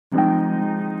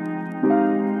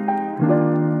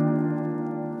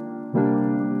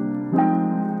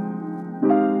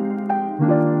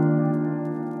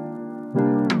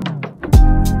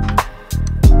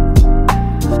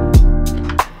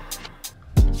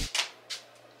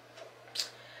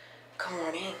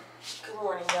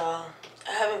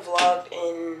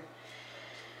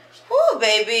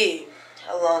baby.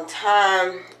 A long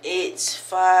time. It's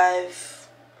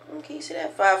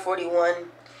 5:41.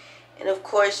 And of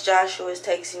course, Joshua is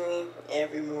texting me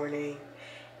every morning.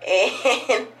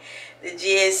 And the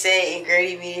GSA and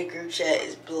Grady Media group chat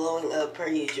is blowing up per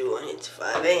usual. And it's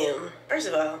 5 a.m. First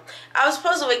of all, I was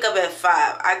supposed to wake up at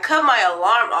 5. I cut my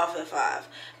alarm off at 5,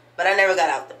 but I never got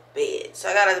out the bed. So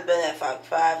I got out of the bed at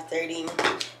 5:30.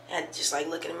 I had to just like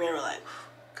look in the mirror like,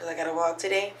 because I got to walk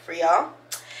today for y'all.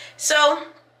 So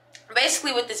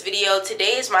basically with this video,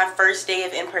 today is my first day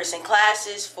of in-person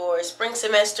classes for spring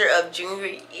semester of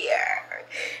junior year.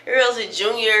 Girl's a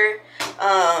junior,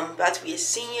 about to be a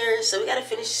senior, so we got to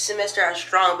finish the semester out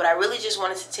strong. But I really just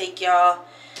wanted to take y'all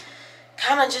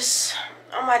kind of just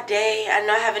on my day. I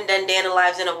know I haven't done day in the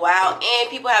lives in a while, and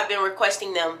people have been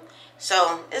requesting them,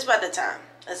 so it's about the time.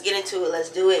 Let's get into it. Let's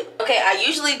do it. Okay, I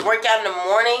usually work out in the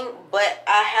morning, but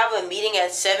I have a meeting at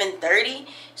 7:30,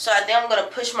 so I think I'm gonna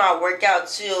push my workout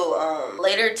till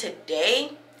later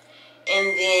today,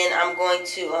 and then I'm going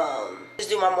to just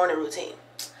do my morning routine.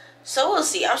 So we'll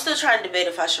see. I'm still trying to debate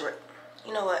if I should work.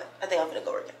 You know what? I think I'm gonna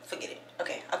go work out. Forget it.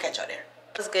 Okay, I'll catch y'all there.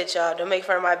 What's good, y'all? Don't make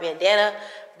fun of my bandana,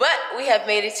 but we have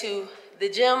made it to the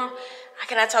gym. I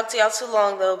cannot talk to y'all too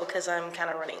long though because I'm kind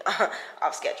of running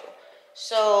off schedule.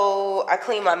 So I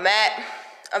cleaned my mat.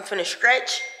 I'm finna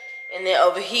stretch, and then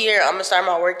over here I'm gonna start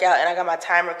my workout. And I got my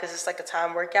timer because it's like a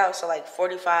time workout. So like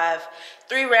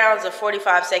 3 rounds of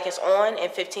 45 seconds on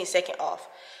and 15-second off.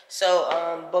 So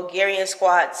Bulgarian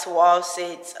squats, wall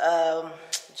sits,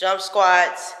 jump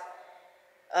squats,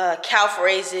 calf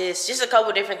raises, just a couple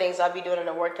different things I'll be doing in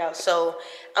the workout. So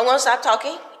I'm gonna stop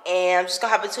talking and I'm just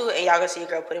gonna hop into it, and y'all gonna see a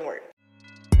girl put in work.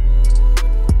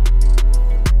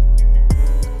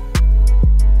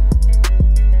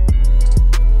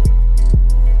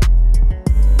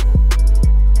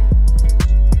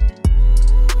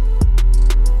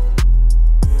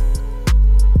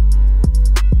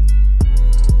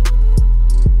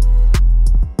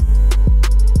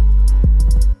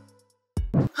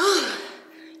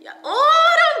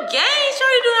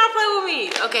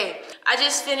 Okay, I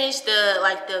just finished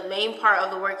the main part of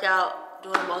the workout,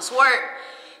 doing the most work.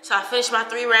 So I finished my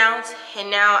 3 rounds, and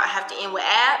now I have to end with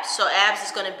abs. So abs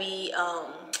is gonna be a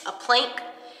plank,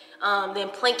 then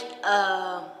plank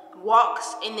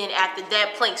walks, and then after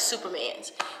that plank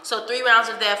Supermans. So 3 rounds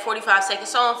of that, 45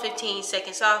 seconds on, 15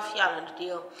 seconds off. Y'all know the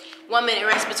deal. 1 minute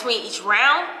rest between each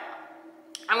round.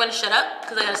 I'm gonna shut up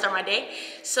because I gotta start my day.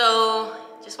 So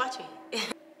just watch me.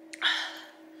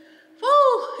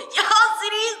 Woo! Y'all see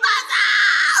these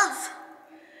muscles?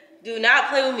 Do not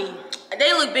play with me.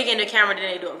 They look big in the camera than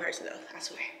they do in person though, I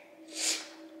swear.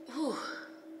 Whew.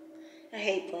 I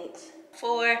hate planks.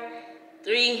 4,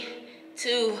 3,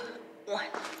 2, 1.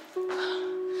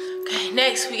 Okay,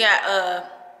 next we got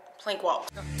plank walk.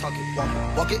 Talk it,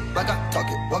 walk it like I talk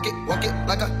it, walk it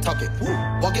like I talk it,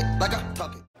 walk it like I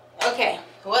talk it. Okay,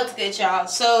 what's good, y'all?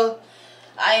 So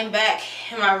I am back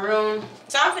in my room.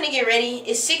 So I'm finna get ready.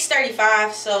 It's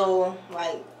 6:35, so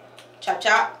like chop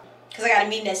chop. Cause I got a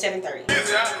meeting at 7:30.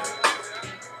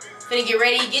 Finna get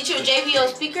ready, get you a JBL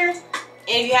speaker. And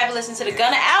if you haven't listened to the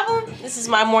Gunna album, this is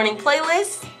my morning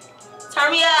playlist.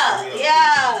 Turn me up,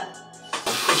 yeah.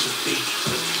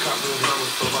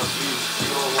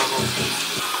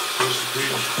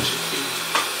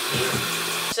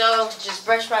 So just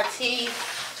brush my teeth,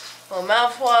 little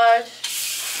mouthwash.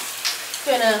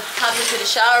 Gonna hop into the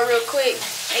shower real quick.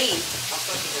 Hey,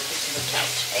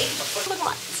 hey, look at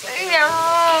my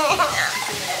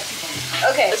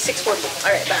okay, it's 6:40.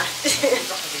 All right, bye.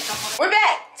 We're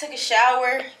back. Took a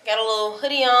shower. Got a little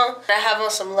hoodie on. I have on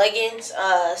some leggings.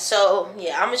 So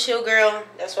yeah, I'm a chill girl.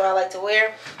 That's what I like to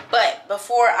wear. But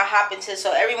before I hop into,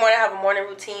 so every morning I have a morning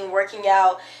routine, working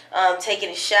out,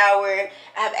 taking a shower.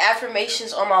 I have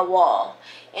affirmations on my wall.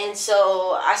 And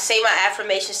so I say my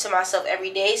affirmations to myself every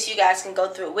day so you guys can go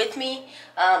through it with me.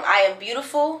 I am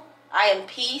beautiful. I am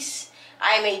peace.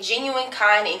 I am a genuine,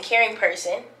 kind, and caring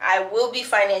person. I will be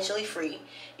financially free.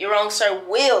 Your own sir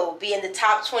will be in the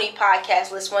top 20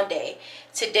 podcast list one day.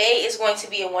 Today is going to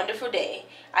be a wonderful day.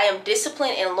 I am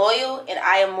disciplined and loyal, and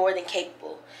I am more than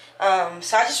capable.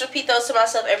 So I just repeat those to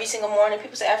myself every single morning.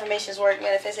 People say affirmations work,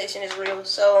 manifestation is real.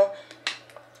 So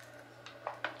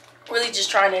really just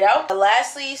trying it out.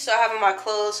 Lastly, so I have on my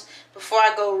clothes. Before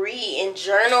I go read and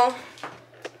journal,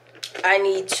 I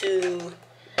need to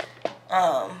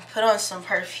put on some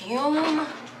perfume. I'm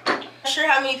not sure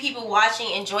how many people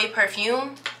watching enjoy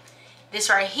perfume. This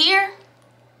right here,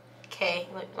 okay,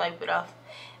 wipe it off.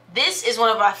 This is one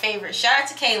of my favorites. Shout out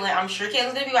to Kaylin. I'm sure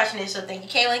Kaylin's gonna be watching this, so thank you,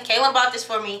 Kaylin. Kaylin bought this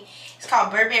for me. It's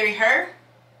called Burberry Her.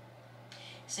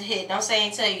 It's a hit. Don't say I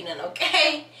ain't tell you nothing,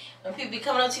 okay? When people be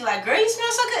coming up to you like, girl, you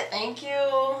smell so good. Thank you.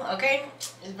 Okay?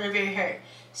 It's very, very hurt.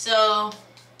 So,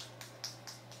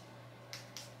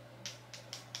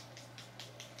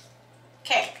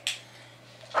 okay.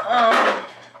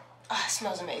 It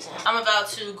smells amazing. I'm about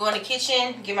to go in the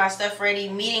kitchen, get my stuff ready.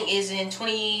 Meeting is in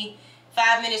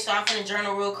 25 minutes, so I'm finna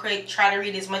journal real quick, try to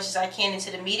read as much as I can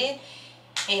into the meeting.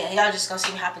 And y'all just gonna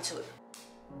see me hop into it.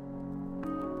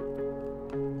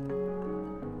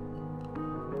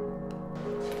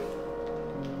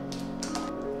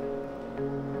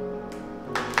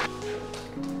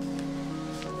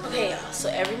 Okay, y'all, so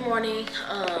every morning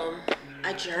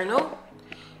I journal.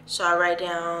 So I write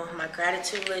down my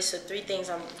gratitude list of 3 things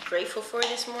I'm grateful for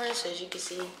this morning. So as you can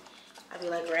see, I be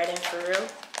like writing for real.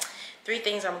 3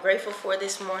 things I'm grateful for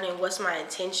this morning. What's my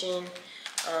intention?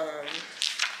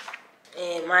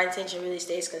 And my intention really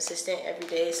stays consistent every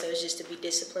day. So it's just to be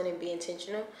disciplined and be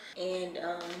intentional. And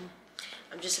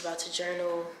I'm just about to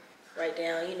journal, write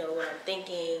down, you know, what I'm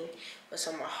thinking, what's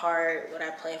on my heart, what I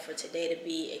plan for today to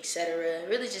be, etc.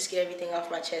 Really just get everything off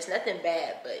my chest. Nothing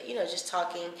bad, but, you know, just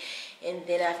talking. And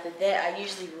then after that, I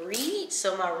usually read.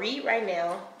 So my read right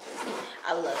now,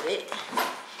 I love it.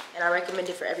 And I recommend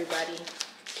it for everybody.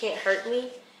 Can't Hurt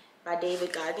Me by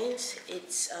David Goggins.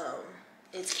 It's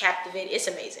captivating. It's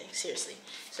amazing, seriously.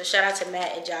 So shout out to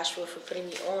Matt and Joshua for putting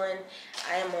me on.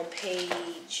 I am on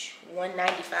page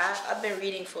 195. I've been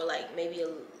reading for like maybe a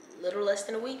little less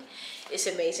than a week. It's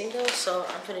amazing though. So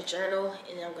I'm gonna journal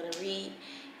and then I'm gonna read,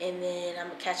 and then I'm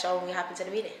gonna catch y'all when we hop into the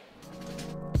meeting.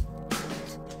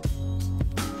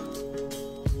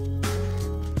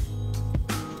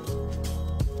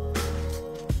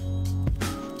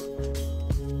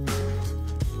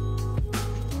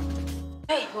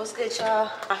 Hey, what's good, y'all?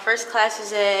 My first class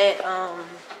is at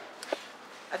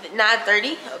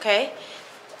 9:30. Okay,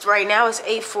 right now it's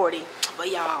 8:40. But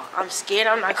y'all, I'm scared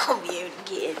I'm not gonna be able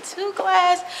to get into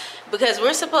class because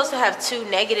we're supposed to have 2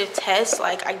 negative tests,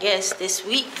 like I guess this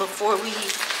week before we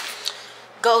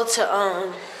go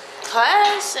to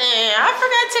class. And I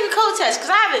forgot to take a COVID test because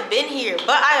I haven't been here,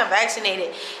 but I am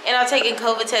vaccinated and I've taken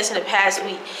COVID tests in the past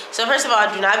week. So first of all,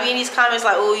 do not be in these comments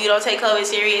like, oh, you don't take COVID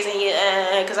serious, and you,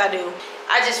 because I do.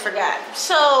 I just forgot.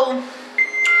 So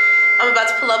I'm about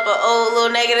to pull up an old little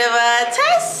negative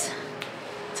test.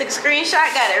 Took a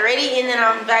screenshot, got it ready, and then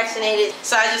I'm vaccinated.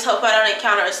 So I just hope I don't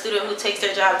encounter a student who takes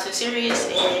their job too serious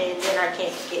and then I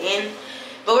can't get in.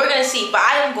 But we're gonna see. But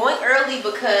I am going early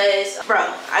because,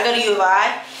 bro, I go to U of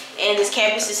I and this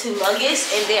campus is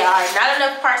humongous and there are not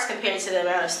enough parks compared to the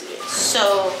amount of students.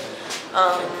 So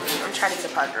I'm trying to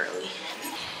get a park early.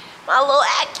 My little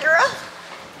Acura.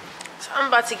 So I'm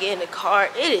about to get in the car.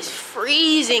 It is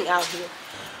freezing out here.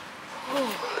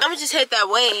 I'm gonna just head that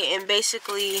way and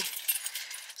basically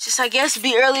just, I guess,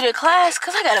 be early to class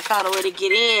because I gotta find a way to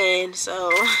get in.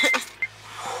 So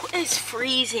it's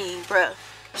freezing, bruh.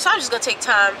 So I'm just gonna take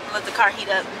time, let the car heat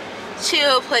up,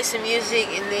 chill, play some music,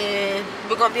 and then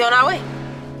we're gonna be on our way.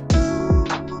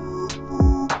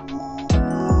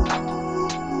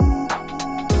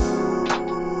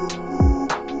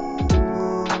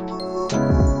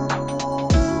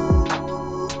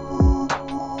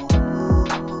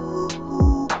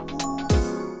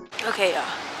 Okay, y'all.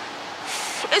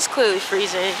 It's clearly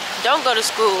freezing. Don't go to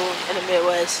school in the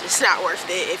Midwest. It's not worth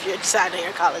it if you're deciding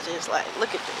your colleges. Like,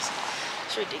 look at this.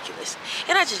 It's ridiculous.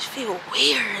 And I just feel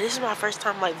weird. This is my first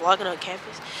time like vlogging on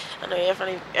campus. I know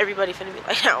everybody finna be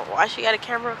like, why she got a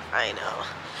camera? I know.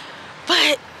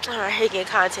 But I'm here getting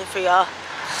content for y'all.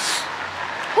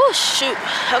 Oh shoot.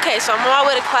 Okay, so I'm on my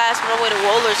way to class. I'm on my way to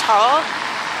Wohlers Hall.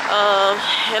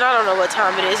 And I don't know what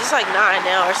time it is. It's like 9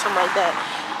 now or something like that.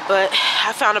 But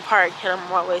I found a park and I'm on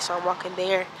my way, so I'm walking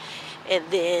there. And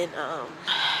then,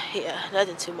 yeah,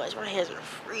 nothing too much. My hands are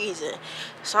freezing.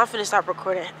 So I'm finna stop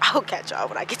recording. I'll catch y'all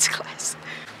when I get to class.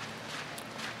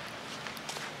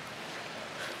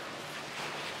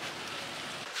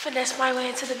 Finesse my way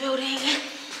into the building.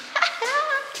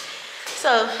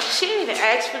 So she didn't even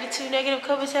ask for the 2 negative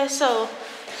COVID tests. So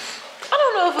I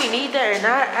don't know if we need that or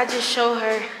not. I just show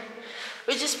her.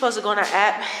 We're just supposed to go on our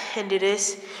app and do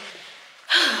this.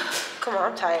 Come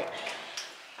on, I'm tired.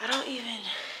 I don't even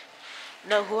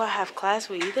know who I have class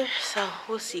with either, so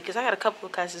we'll see. Because I got a couple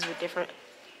of classes with different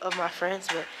of my friends,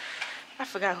 but I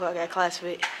forgot who I got class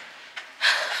with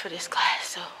for this class,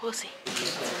 so we'll see.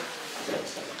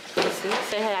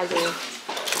 Say hi again.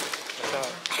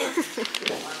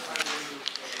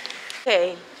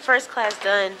 Okay, first class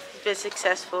done. Been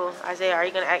successful. Isaiah, are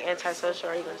you going to act antisocial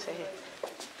or are you going to say hey?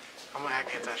 I'm gonna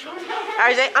act antisocial.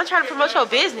 Isaiah, I'm trying to promote your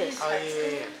business. Oh,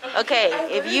 yeah. Okay,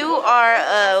 if you are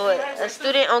a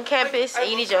student on campus and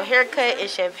you need your haircut in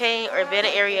Champaign or Urbana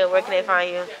area, where can they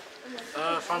find you?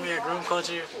 Find me at Groom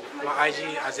Culture. My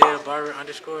IG, Isaiah Barber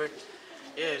 _.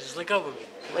 Yeah, just link up with me.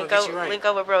 Link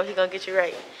up with bro. He gonna get you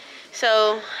right.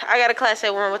 So I got a class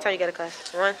at 1. What time you got a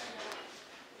class? 1?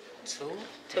 2?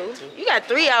 2? You got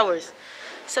 3 hours.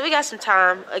 So we got some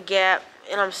time, a gap,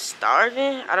 and I'm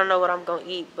starving. I don't know what I'm gonna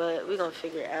eat, but we gonna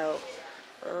figure it out.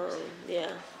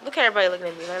 Yeah. Look at everybody looking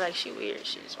at me like she weird.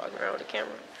 She just walking around with a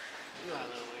camera. You are a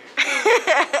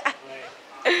little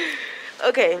weird.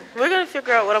 Okay, we're gonna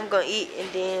figure out what I'm gonna eat,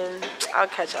 and then I'll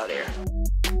catch y'all there.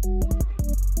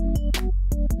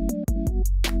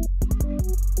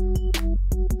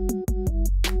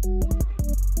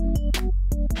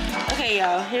 Okay,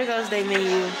 y'all, here goes their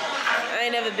menu. I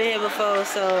ain't never been here before,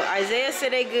 so Isaiah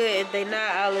said they good. If they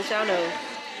not, I'll let y'all know.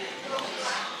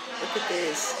 Look at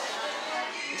this.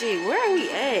 Gee, where are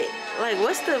we at? Like,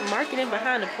 what's the marketing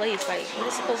behind the place? Like, is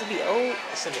this supposed to be old?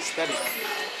 It's an aesthetic.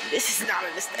 This is not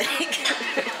an aesthetic.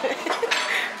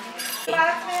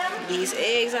 These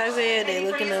eggs, Isaiah, they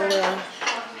looking a little.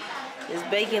 This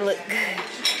bacon look good.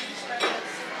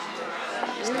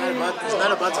 It's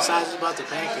not about the size, it's about the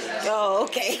pancakes. Oh,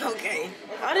 okay.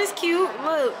 Oh, this cute.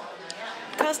 Look.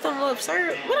 Custom little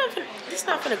syrup. It's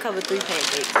not gonna cover 3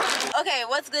 pancakes. Okay,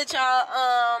 what's good, y'all?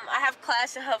 I have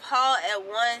class in Huff Hall at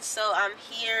 1, so I'm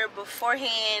here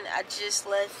beforehand. I just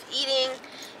left eating.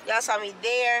 Y'all saw me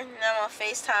there. Now I'm on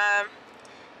FaceTime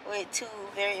with 2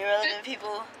 very irrelevant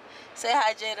people. Say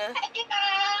hi, Jada. Hey,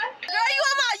 girl, you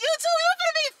on my YouTube? You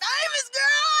finna be famous,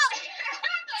 girl.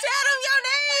 Tell them your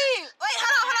name. Wait,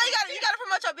 hold on. You gotta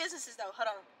promote your businesses though.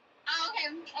 Hold on. Oh, okay.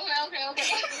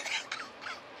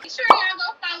 Make sure y'all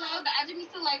go follow the Ajami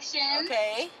Selection.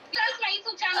 Okay. That's my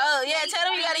YouTube channel. Oh yeah, tell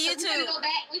them you got a YouTube.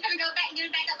 We're gonna go back, get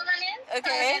it back up and running.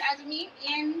 Okay. Ajami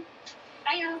and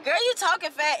Ayo. Girl, you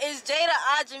talking fat. It's Jada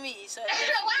Ajami. So Why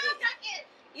I'm talking?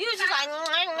 you just like.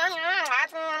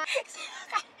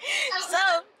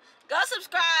 So go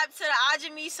subscribe to the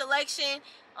Ajami Selection.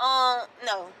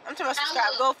 No, I'm talking about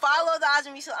subscribe. Go follow the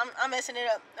Ajami. I'm messing it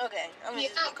up. Okay, I'm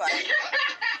just be quiet.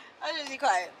 I'll just be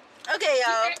quiet. Okay,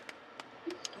 y'all.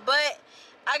 But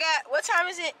I got, what time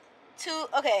is it? 2,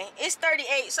 okay, it's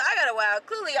 38, so I got a while.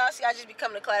 Clearly, y'all see I just be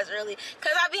coming to class early,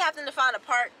 because I be having to find a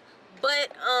park.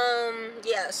 But,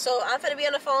 yeah, so I'm finna be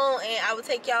on the phone, and I will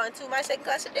take y'all into my second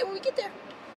class today when we get there.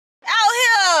 Out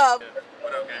here!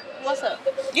 What up, gang? What's up?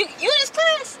 You in this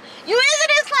class? You is in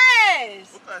this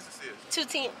class? What class this is?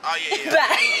 210. Oh, yeah.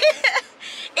 Bye.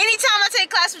 Anytime I take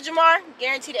class with Jamar,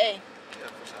 guaranteed A. Yeah,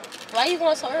 for sure. Why you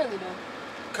going so early, though?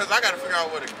 Because I got to figure out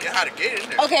how to get in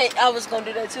there. Okay, I was going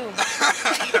to do that, too.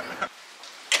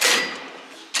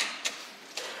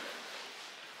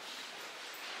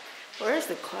 Where's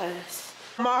the class?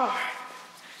 Mar.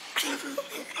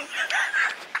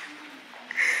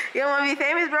 You don't want to be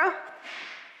famous, bro?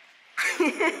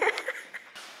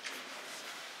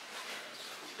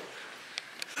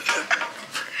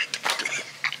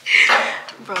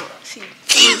 Bro, see.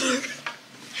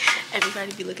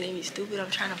 Everybody be looking at me stupid. I'm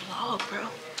trying to vlog, bro.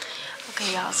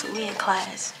 Okay, y'all, so we in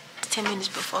class 10 minutes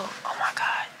before. Oh, my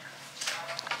God.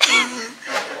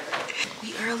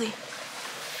 We early.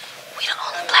 We the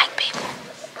only black people.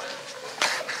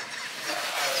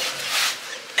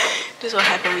 This is what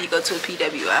happens when you go to a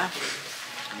PWI.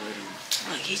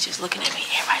 Look, he's just looking at me.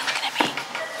 Everybody looking at me.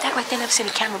 They act like they never seen a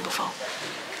camera before.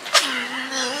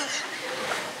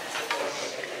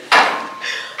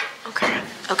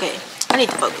 Okay. I need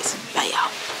to focus. Bye, y'all.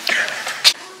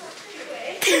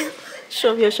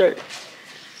 Show me your shirt.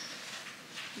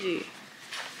 Dude,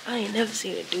 I ain't never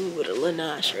seen a dude with a Lil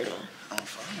Nas shirt on. I'm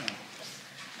fine.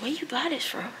 Where you buy this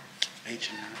from?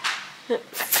 H&M.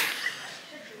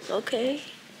 Okay.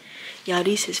 Y'all,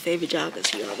 these his favorite joggers.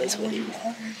 He always with him.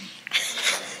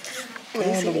 Come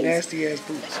on, them nasty ass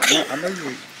boots. I know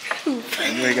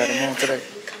you ain't got them on today.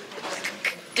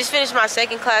 Just finished my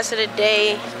second class of the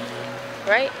day.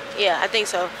 Right? Yeah, I think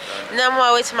so. Now I'm on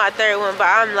my way to my third one, but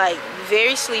I'm like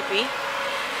very sleepy.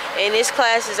 And this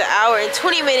class is 1 hour and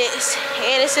 20 minutes.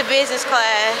 And it's a business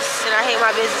class. And I hate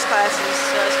my business classes,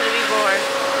 so it's gonna be boring.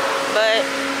 But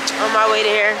on my way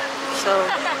there. So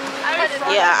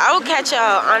yeah, I will catch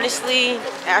y'all honestly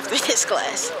after this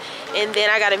class. And then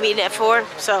I got a meeting at 4,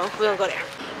 so we're gonna go there.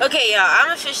 Okay, y'all,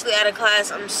 I'm officially out of class.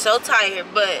 I'm so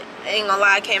tired, but I ain't gonna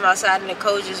lie, I came outside and the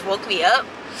cold just woke me up.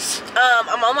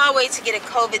 I'm on my way to get a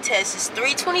COVID test. It's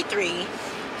 3:23.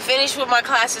 Finished with my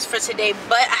classes for today,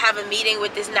 but I have a meeting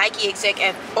with this Nike exec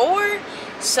at 4.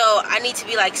 So I need to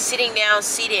be like sitting down,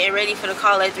 seated, and ready for the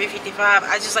call at 3:55.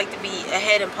 I just like to be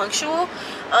ahead and punctual.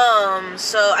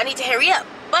 So I need to hurry up.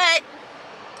 But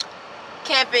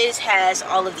campus has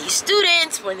all of these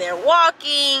students when they're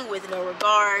walking with no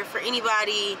regard for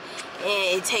anybody,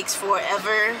 and it takes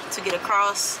forever to get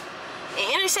across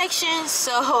an intersection.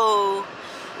 So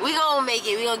we gonna make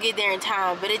it, we gonna get there in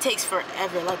time, but it takes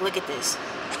forever. Like, look at this.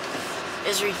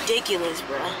 It's ridiculous,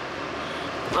 bruh.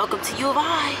 Welcome to U of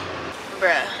I.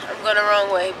 Bruh, I'm going the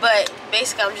wrong way, but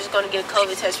basically I'm just gonna get a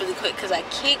COVID test really quick because I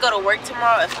can't go to work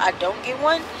tomorrow if I don't get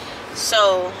one.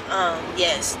 So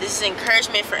yes, this is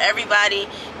encouragement for everybody.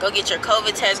 Go get your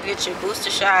COVID test, get your booster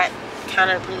shot.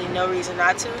 Kind of really no reason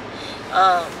not to,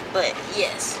 but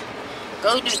yes,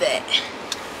 go do that.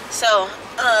 So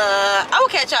I will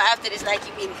catch y'all after this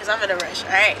Nike meeting because I'm in a rush. All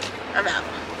right, I'm out.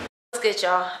 What's good,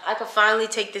 y'all? I can finally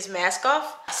take this mask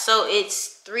off. So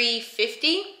it's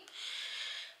 3:50.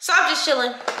 So I'm just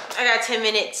chilling. I got 10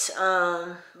 minutes.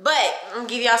 But I'm gonna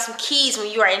give y'all some keys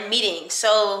when you are in meetings.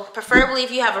 So preferably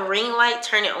if you have a ring light,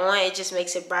 turn it on. It just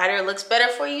makes it brighter. It looks better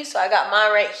for you. So I got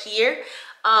mine right here.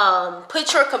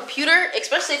 Put your computer,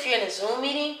 especially if you're in a Zoom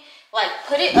meeting, like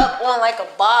put it up on like a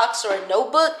box or a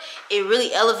notebook. It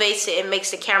really elevates it and makes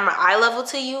the camera eye level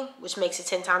to you, which makes it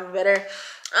 10 times better.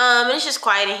 And it's just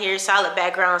quiet in here, solid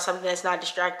background, something that's not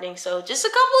distracting. So just a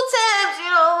couple tips, you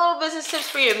know, little business tips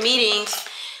for your meetings.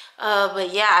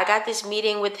 But yeah, I got this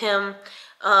meeting with him,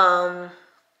 and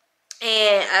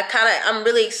I'm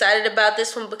really excited about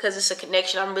this one because it's a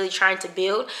connection I'm really trying to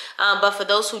build. But for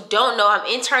those who don't know, I'm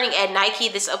interning at Nike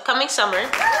this upcoming summer.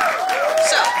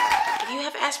 So if you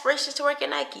have aspirations to work at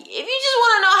Nike, if you just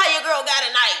want to know how your girl got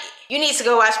at Nike, you need to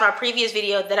go watch my previous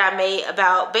video that I made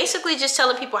about basically just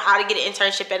telling people how to get an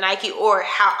internship at Nike, or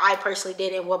how I personally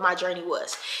did and what my journey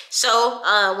was. So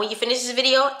when you finish this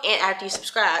video and after you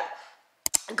subscribe,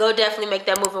 go definitely make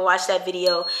that move and watch that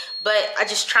video. But I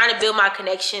just trying to build my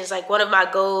connections. Like, one of my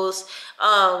goals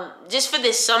just for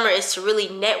this summer is to really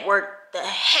network the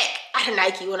heck out of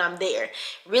Nike when I'm there,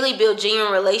 really build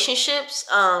genuine relationships,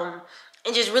 and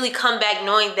just really come back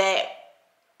knowing that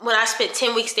when I spent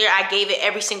 10 weeks there, I gave it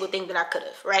every single thing that I could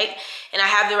have, right? And I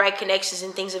have the right connections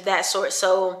and things of that sort.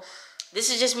 So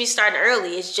this is just me starting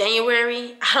early. It's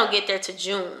January. I don't get there to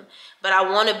June. But I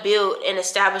want to build and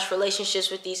establish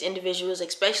relationships with these individuals,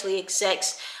 especially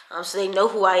execs, so they know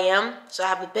who I am. So I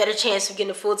have a better chance of getting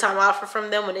a full-time offer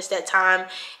from them when it's that time,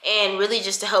 and really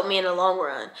just to help me in the long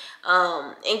run.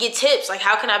 And get tips, like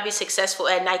how can I be successful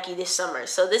at Nike this summer?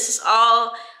 So this is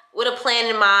all with a plan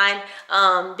in mind,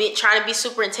 trying to be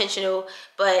super intentional.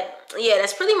 But yeah,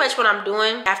 that's pretty much what I'm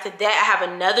doing. After that, I have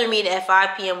another meeting at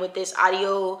 5 p.m. with this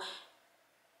audio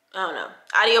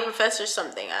professor,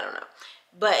 something, I don't know.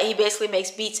 But he basically makes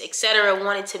beats, etc.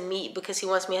 Wanted to meet because he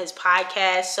wants me on his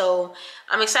podcast. So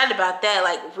I'm excited about that.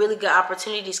 Like, really good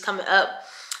opportunities coming up.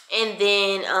 And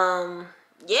then,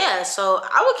 yeah, so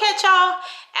I will catch y'all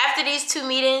after these 2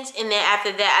 meetings. And then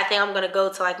after that, I think I'm going to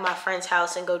go to like my friend's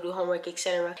house and go do homework,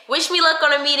 etc. Wish me luck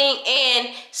on a meeting.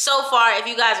 And so far, if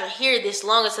you guys are here this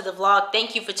long into the vlog,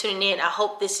 thank you for tuning in. I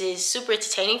hope this is super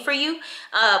entertaining for you.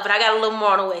 But I got a little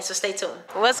more on the way, so stay tuned.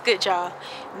 What's good, y'all?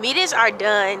 Meetings are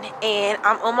done, and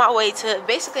I'm on my way to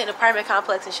basically an apartment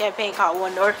complex in Champaign called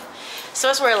One North. So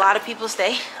it's where a lot of people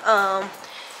stay.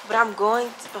 But I'm going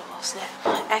to, oh snap,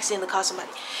 I accidentally called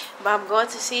somebody. But I'm going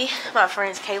to see my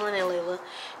friends Kaylin and Layla.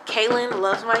 Kaylin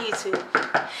loves my YouTube,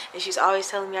 and she's always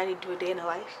telling me I need to do a day in the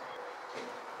life.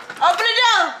 Open the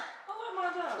door!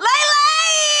 Layla!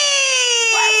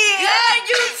 What's good,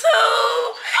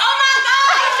 YouTube? Oh my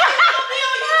God! I'll be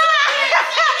on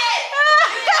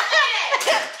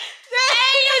YouTube.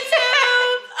 Hey,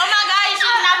 YouTube! Oh my God, you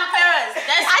should not prepare us.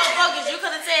 That's so focused. You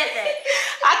could have said that.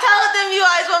 I told them you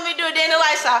always want me to do a day in the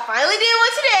life, so I finally did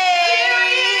one today.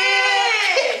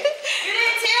 You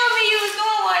didn't tell me you was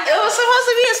doing one. It was supposed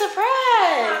to be a surprise.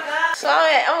 Oh my God. So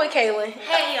I'm with Kaylin.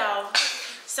 Hey y'all.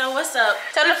 So what's up?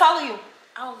 Tell them to follow you.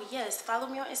 Oh yes, follow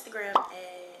me on Instagram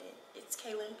at it's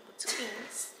Kaylin with 2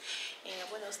 N's. And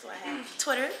what else do I have?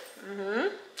 Twitter.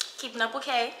 Keeping Up with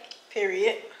K.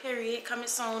 Period. Coming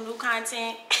soon. New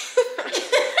content.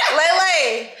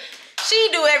 Lele, she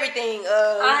do everything.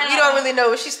 You don't really know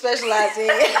what she specializes in.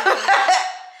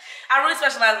 I really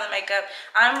specialize in makeup.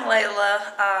 I'm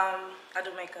Layla. I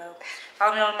do makeup.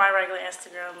 Follow me on my regular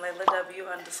Instagram,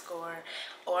 LaylaW_,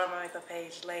 or my makeup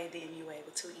page, LayDNUA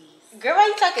with 2 E's. Girl, why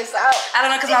you talking south? I don't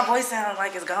know, because my voice sounds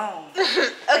like it's gone.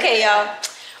 Okay, y'all.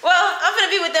 Well, I'm gonna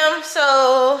be with them,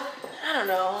 so I don't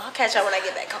know. I'll catch y'all when I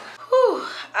get back home. Whew,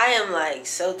 I am like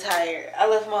so tired. I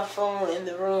left my phone in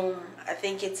the room. I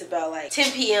think it's about like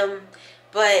 10 p.m.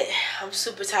 But I'm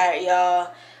super tired,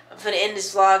 y'all. I'm gonna end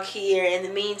this vlog here. In the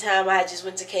meantime, I just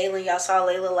went to Kaylin. Y'all saw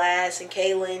Layla last, and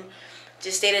Kaylin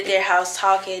Just stayed at their house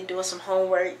talking, doing some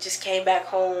homework. Just came back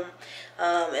home,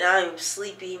 and I'm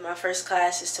sleepy. My first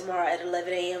class is tomorrow at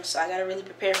 11 a.m. So I gotta really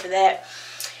prepare for that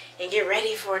and get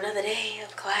ready for another day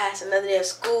of class, another day of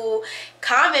school.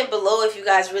 Comment below if you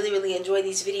guys really enjoy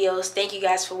these videos. Thank you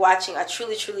guys for watching. I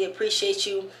truly appreciate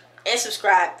you. And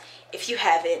subscribe if you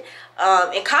haven't.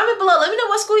 And comment below. Let me know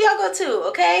what school y'all go to,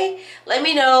 okay? Let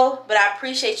me know. But I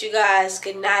appreciate you guys.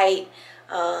 Good night.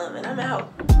 And I'm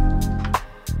out.